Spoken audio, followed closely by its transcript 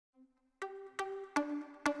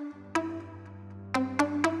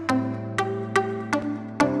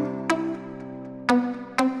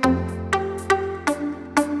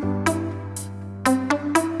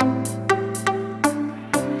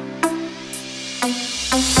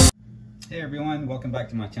Hey everyone, welcome back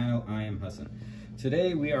to my channel. I am Hasan.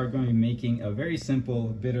 Today we are going to be making a very simple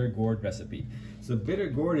bitter gourd recipe. So bitter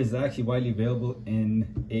gourd is actually widely available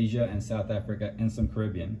in Asia and South Africa and some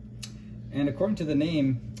Caribbean. And according to the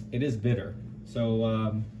name, it is bitter.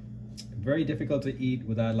 So very difficult to eat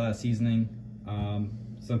without a lot of seasoning.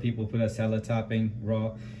 Some people put a salad topping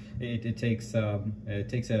raw. It takes a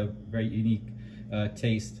very unique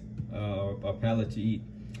taste or palate to eat.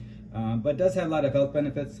 But it does have a lot of health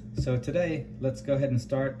benefits. So today, let's go ahead and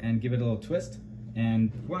start and give it a little twist.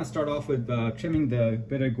 And we want to start off with trimming the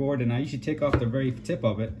bitter gourd, and I usually take off the very tip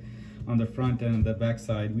of it on the front and the back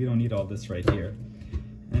side. We don't need all this right here.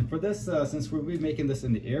 And for this, since we'll be making this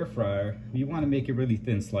in the air fryer, we want to make it really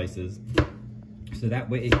thin slices, so that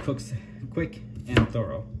way it cooks quick and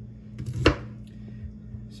thorough.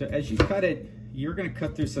 So as you cut it, you're going to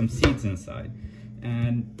cut through some seeds inside,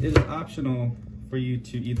 and it is optional for you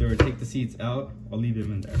to either take the seeds out or leave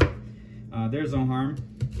them in there. There's no harm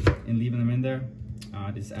in leaving them in there.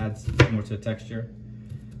 This adds more to the texture.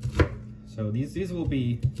 So these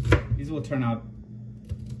will turn out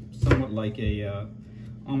somewhat like a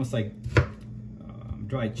almost like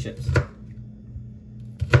dried chips.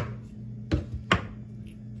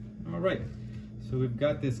 All right, so we've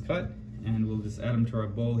got this cut, and we'll just add them to our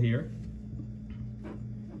bowl here.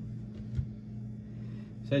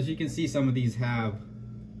 So as you can see, some of these have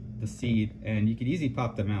the seed, and you could easily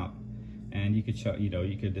pop them out, and you could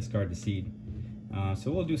you could discard the seed.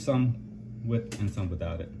 So we'll do some with and some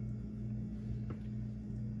without it.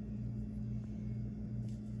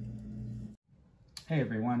 Hey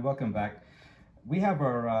everyone, welcome back. We have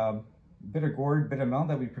our bitter gourd, bitter melon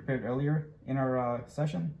that we prepared earlier in our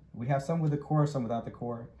session. We have some with the core, some without the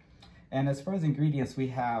core. And as far as ingredients, we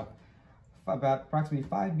have about approximately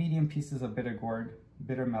 5 medium pieces of bitter gourd,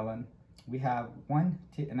 bitter melon. We have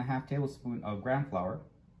 1.5 tablespoons of gram flour,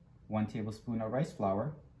 1 tablespoon of rice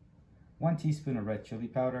flour, 1 teaspoon of red chili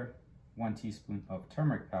powder, 1 teaspoon of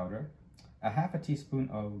turmeric powder, a half a teaspoon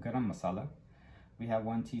of garam masala. We have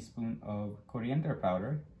 1 teaspoon of coriander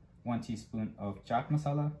powder, 1 teaspoon of chaat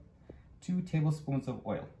masala, 2 tablespoons of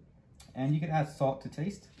oil. And you can add salt to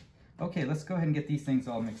taste. Okay, let's go ahead and get these things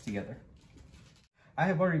all mixed together. I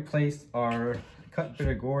have already placed our cut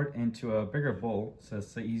bitter gourd into a bigger bowl, so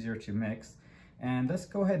it's easier to mix. And let's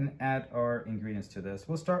go ahead and add our ingredients to this.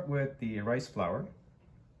 We'll start with the rice flour.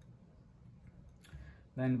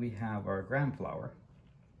 Then we have our gram flour,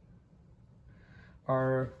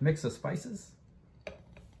 our mix of spices,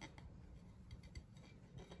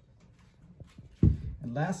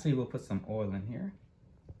 and lastly we'll put some oil in here.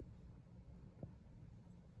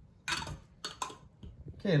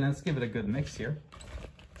 Okay, let's give it a good mix here.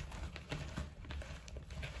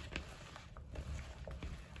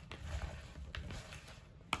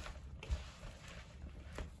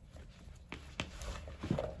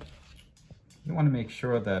 You want to make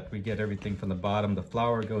sure that we get everything from the bottom. The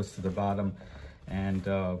flour goes to the bottom, and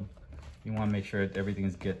you want to make sure that everything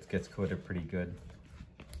gets coated pretty good.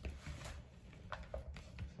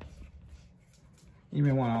 You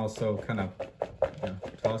may want to also kind of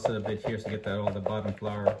toss it a bit here so you get that all the bottom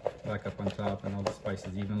flour back up on top and all the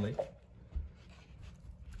spices evenly.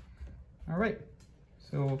 All right,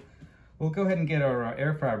 so we'll go ahead and get our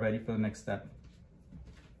air fryer ready for the next step.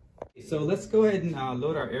 So let's go ahead and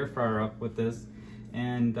load our air fryer up with this,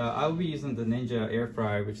 and I'll be using the Ninja air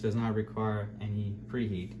fryer, which does not require any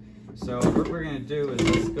preheat. So what we're going to do is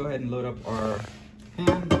let's go ahead and load up our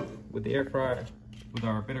pan with the air fryer with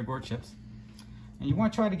our bitter gourd chips, and you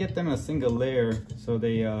want to try to get them in a single layer so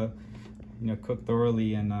they cook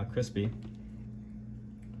thoroughly and crispy.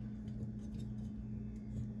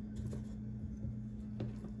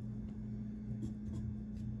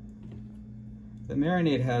 The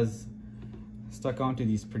marinade has stuck onto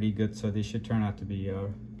these pretty good, so they should turn out to be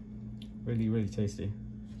really, really tasty.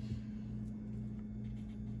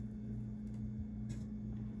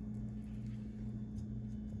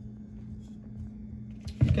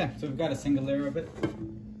 Okay, so we've got a single layer of it.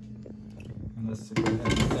 And let's go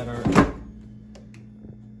ahead and set our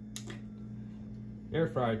air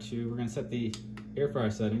fryer to, we're going to set the air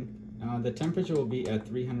fryer setting. The temperature will be at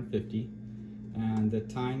 350, and the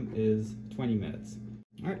time is 20 minutes.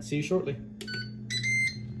 All right, see you shortly.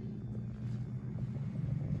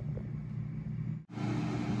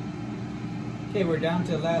 Okay, we're down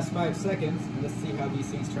to the last 5 seconds. Let's see how these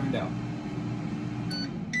things turned out.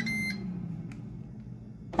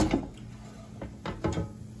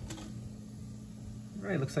 All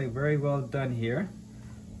right, looks like very well done here.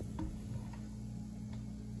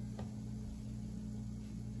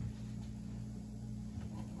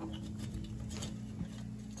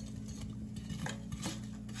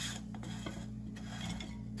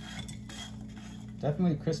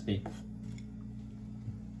 Definitely crispy.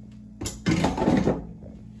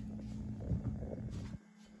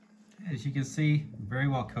 As you can see, very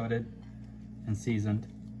well coated and seasoned.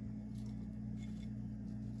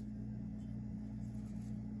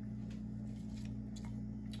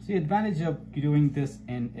 So the advantage of doing this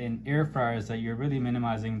in air fryer is that you're really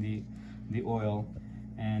minimizing the oil,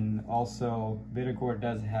 and also Bitter Gourd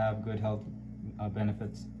does have good health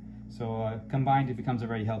benefits. So combined, it becomes a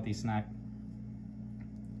very healthy snack.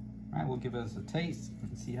 All right, we'll give us a taste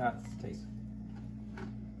and see how it tastes.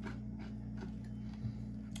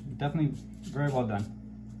 Definitely very well done.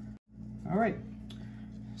 All right,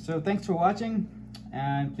 so thanks for watching,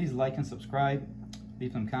 and please like and subscribe,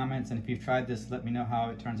 leave some comments, and if you've tried this, let me know how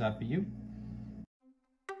it turns out for you.